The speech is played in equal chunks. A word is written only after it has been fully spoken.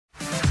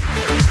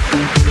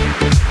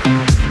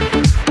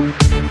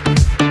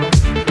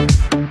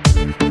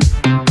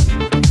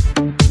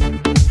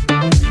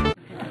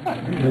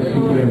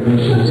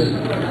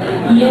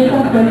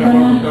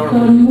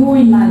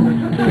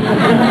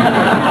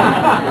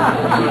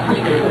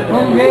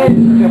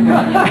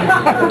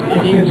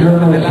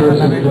journalist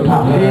versus the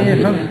top.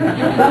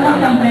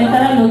 Vamos a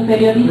enfrentar a los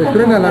periodistas.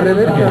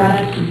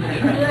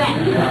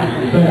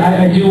 But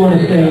I do want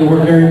to say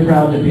we're very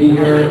proud to be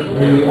here.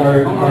 We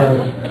are,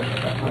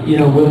 you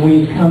know, when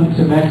we come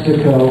to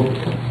Mexico,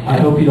 I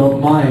hope you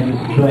don't mind,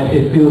 but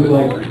it feels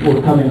like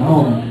we're coming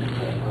home.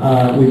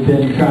 We've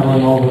been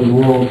traveling all over the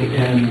world,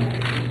 and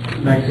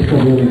Mexico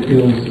really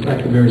feels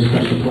like a very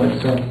special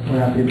place, so we're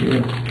happy to be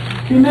here.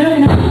 Primero que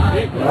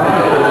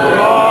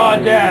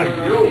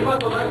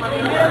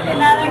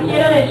nada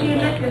quiero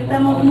decirles que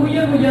estamos muy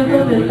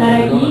orgullosos de estar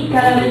aquí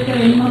cada vez que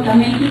venimos a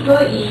México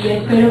y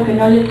espero que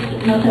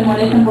no se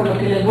molesten por lo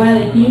que les voy a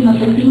decir. Nos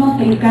sentimos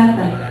en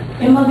casa.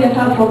 Hemos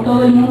viajado por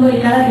todo el mundo y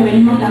cada que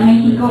venimos a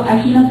México,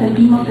 aquí nos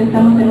sentimos que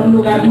estamos en un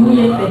lugar muy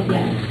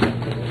especial.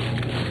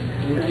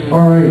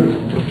 All right.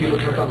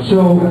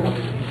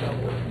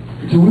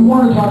 So we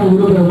want to talk a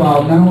little bit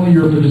about not only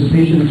your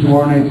participation in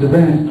tomorrow night's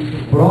event,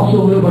 but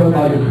also a little bit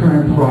about your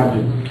current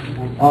project.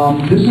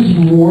 This is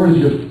More is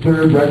your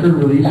third record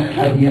released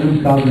at the end of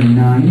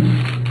 2009.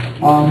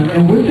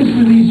 And with this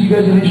release, you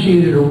guys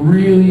initiated a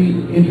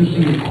really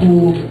interesting and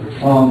cool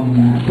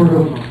sort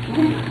of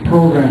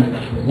program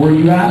where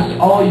you asked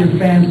all your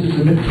fans to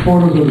submit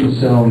photos of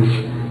themselves,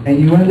 and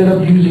you ended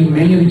up using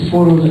many of these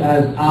photos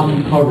as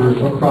album covers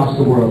across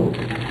the world.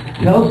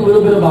 Tell us a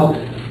little bit about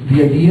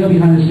the idea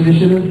behind this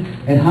initiative,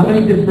 and how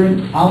many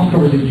different album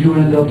covers did you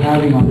end up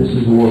having on this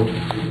award?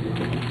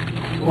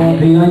 Well,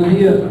 the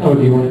idea... Oh,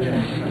 do you want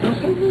to...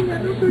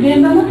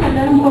 Bien, vamos a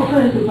hablar un poco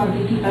de su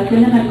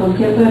participación en el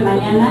concierto de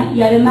mañana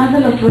y además de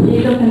los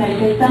proyectos en el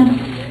que están.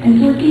 En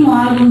su último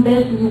álbum, This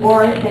Is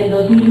War, del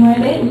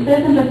 2009,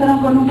 ustedes empezaron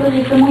con un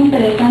proyecto muy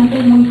interesante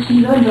y muy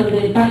chido, en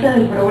donde parte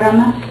del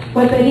programa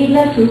fue pedirle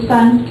a sus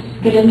fans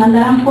que les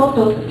mandaran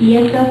fotos y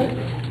estas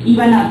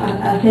iban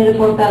a hacer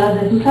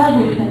portadas de sus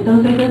álbumes.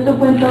 Entonces esto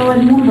fue en todo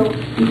el mundo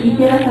y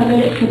quisiera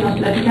saber que nos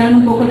platicaran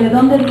un poco de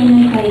dónde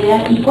viene esa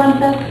idea y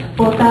cuántas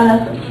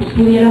portadas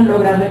pudieron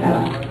lograr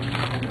recabar.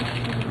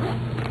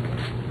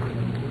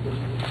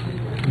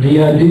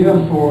 The idea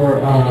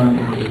for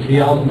the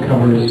album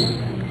covers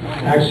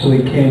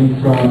actually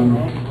came from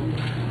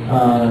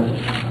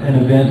an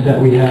event that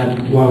we had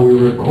while we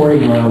were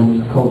recording our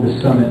album called The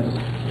Summit.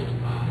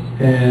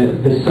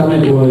 The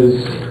Summit was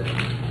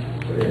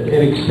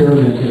an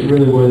experiment. It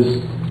really was.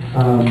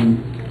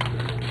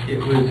 It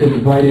was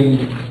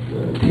inviting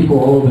people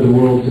all over the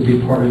world to be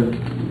part of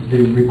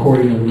the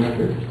recording of the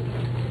record.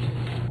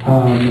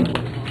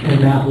 And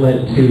that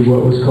led to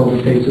what was called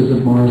the Faces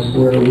of Mars,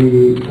 where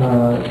we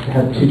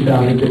had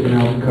 2,000 different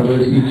album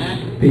covers, each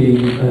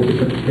being a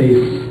different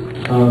face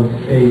of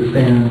a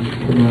fan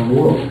from around the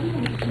world.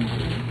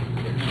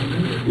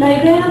 La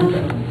idea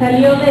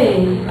salió es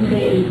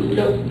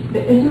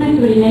un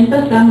experimento,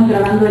 estábamos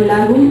grabando el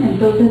álbum,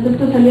 entonces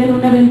esto salió en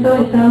un evento,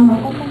 estábamos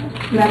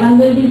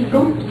grabando el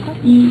disco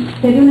y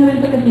sería un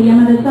evento que se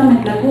llama The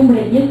Summit, la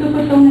cumbre, y esto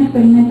fue todo un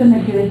experimento en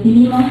el que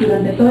decidimos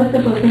durante todo este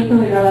proceso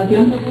de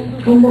grabación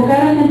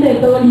convocar a gente de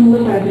todo el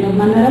mundo para que nos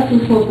mandara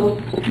sus fotos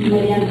y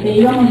mediante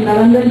íbamos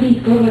grabando el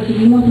disco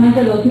recibimos más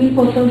de 2,000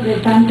 fotos de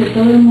fans de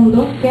todo el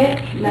mundo que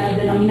las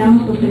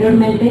denominamos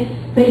posteriormente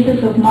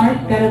Faces of Mars,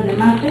 caras de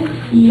Marte,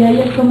 y ahí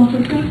es como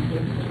surgió.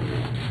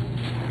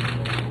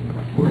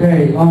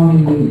 Okay,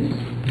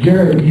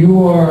 Jared,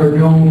 you are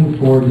known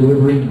for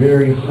delivering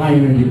very high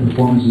energy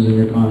performances in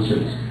your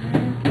concerts.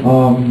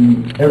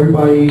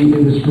 Everybody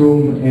in this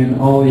room and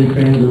all your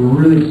fans are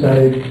really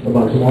excited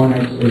about tomorrow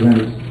night's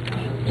event.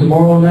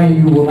 Tomorrow night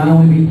you will not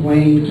only be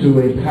playing to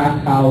a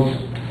packed house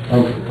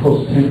of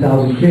close to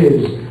 10,000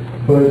 kids,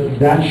 but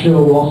that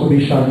show will also be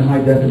shot in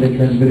high definition,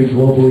 transmitted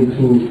globally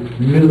to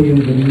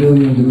millions and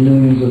millions and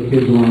millions of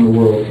kids around the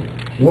world.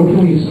 What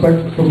can we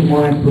expect from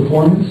tomorrow night's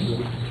performance?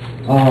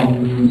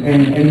 And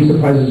any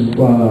surprises,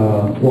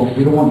 well,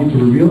 we don't want you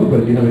to reveal it, but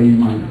if you have any in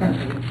mind.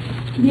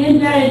 Bien,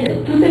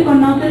 Jared, tú te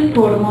conoces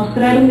por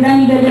mostrar un gran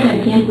nivel de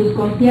energía en tus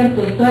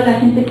conciertos. Toda la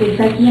gente que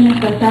está aquí en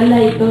esta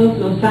sala y todos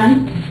los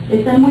fans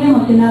están muy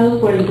emocionados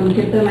por el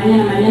concierto de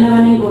mañana. Mañana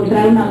van a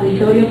encontrar un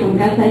auditorio con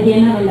casa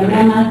llena donde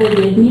habrá más de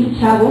 10,000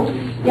 chavos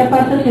y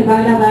aparte se va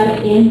a grabar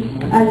en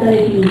alta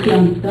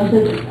definición.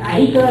 Entonces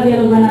ahí todavía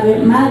los van a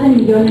ver más de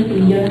millones y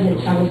millones de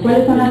chavos.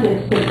 ¿Cuáles son las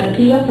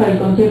expectativas para el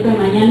concierto de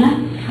mañana?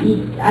 ¿Y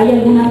hay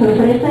alguna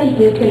sorpresa? Y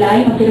si es que la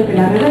hay, no quiero que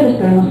la reveles,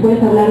 pero ¿nos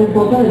puedes hablar un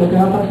poco de lo que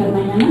va a pasar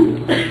mañana?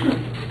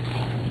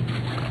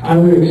 I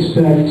would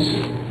expect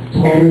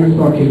total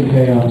fucking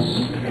chaos.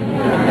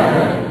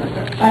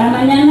 Para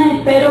mañana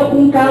espero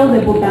un caos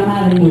de puta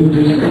madre. With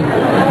just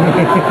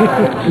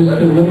a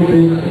little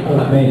bit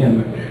of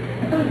mayhem.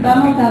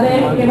 Vamos a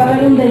ver que va a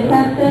haber un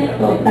desastre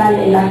total,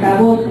 el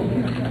acabose.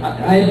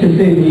 I have to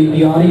say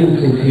the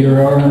audiences here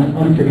are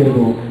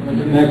unforgettable.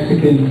 The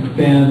Mexican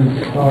fans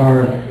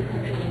are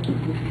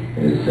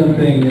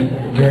something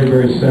very,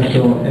 very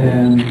special,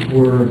 and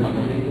we're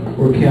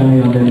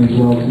counting on them as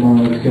well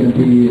tomorrow. It's going to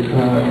be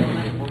an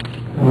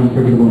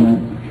unforgettable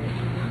night.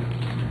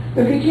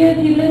 Lo que quiero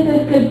decirles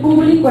es que el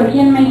público aquí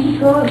en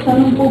México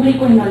son un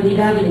público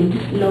inolvidable.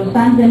 Los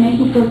fans de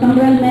México son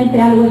realmente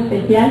algo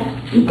especial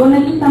y con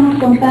eso estamos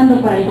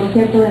contando para el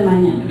concierto de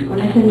mañana, con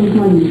ese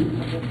mismo nivel.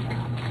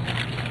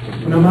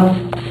 Una más.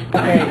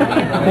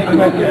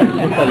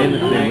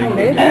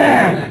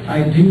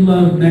 I do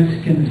love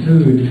Mexican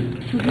food.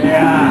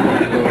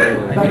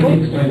 I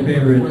think it's my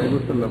favorite.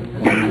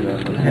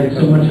 I had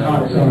so much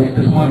hot sauce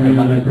this morning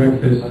on my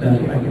breakfast that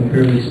I can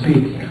barely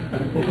speak.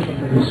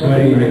 I'm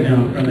sweating right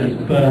now from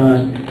it.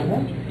 But,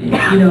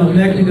 you know,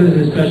 Mexico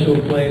is a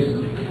special place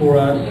for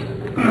us.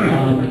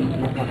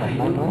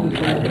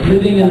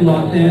 Living in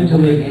Los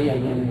Angeles,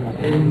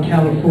 in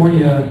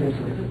California,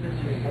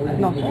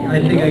 I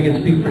think I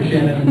can speak for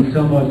Shannon and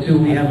Selma too.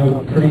 We have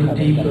a pretty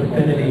deep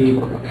affinity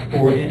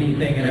for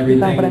anything and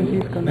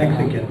everything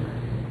Mexican.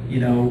 You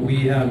know,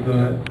 we have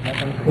a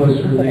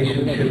close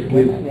relationship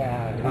with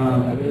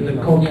the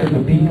culture,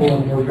 the people,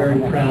 and we're very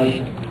proud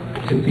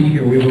to be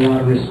here. We have a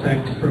lot of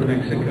respect for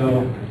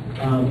Mexico.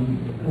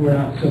 We're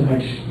not so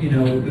much, you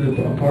know,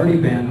 a party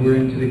band. We're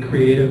into the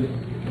creative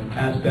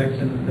aspects,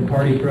 and the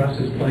party for us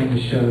is playing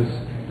the shows.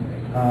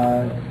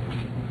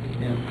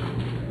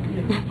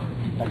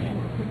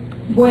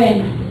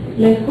 Bueno,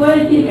 les puedo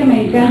decir que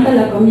me encanta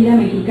la comida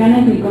mexicana,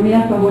 es mi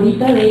comida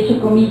favorita. De hecho,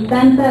 comí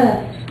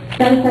tanta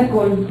salsa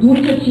con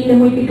mucho chile,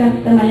 muy picante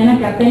esta mañana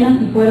que apenas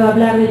si puedo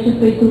hablar. De hecho,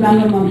 estoy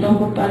sudando un montón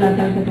por toda la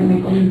salsa que me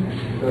comí.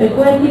 Les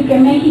puedo decir que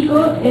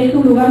México es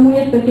un lugar muy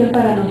especial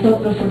para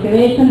nosotros, porque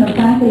de hecho en Los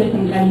Ángeles,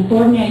 en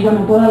California, y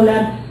bueno, puedo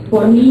hablar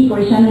por mí,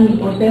 por Shannon y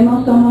por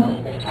Temo, somos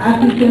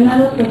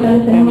aficionados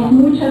totales, tenemos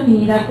mucha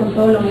afinidad con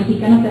todo lo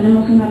mexicano,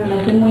 tenemos una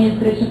relación muy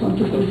estrecha con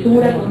su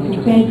cultura, con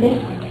su gente,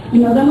 y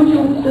nos da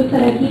mucho gusto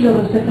estar aquí,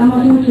 lo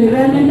respetamos mucho, y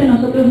realmente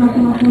nosotros no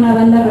somos una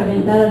banda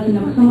reventada,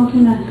 sino que somos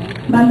una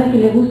banda que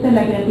le gusta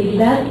la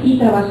creatividad y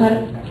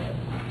trabajar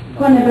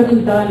con el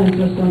resultado de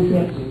nuestros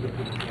conciertos.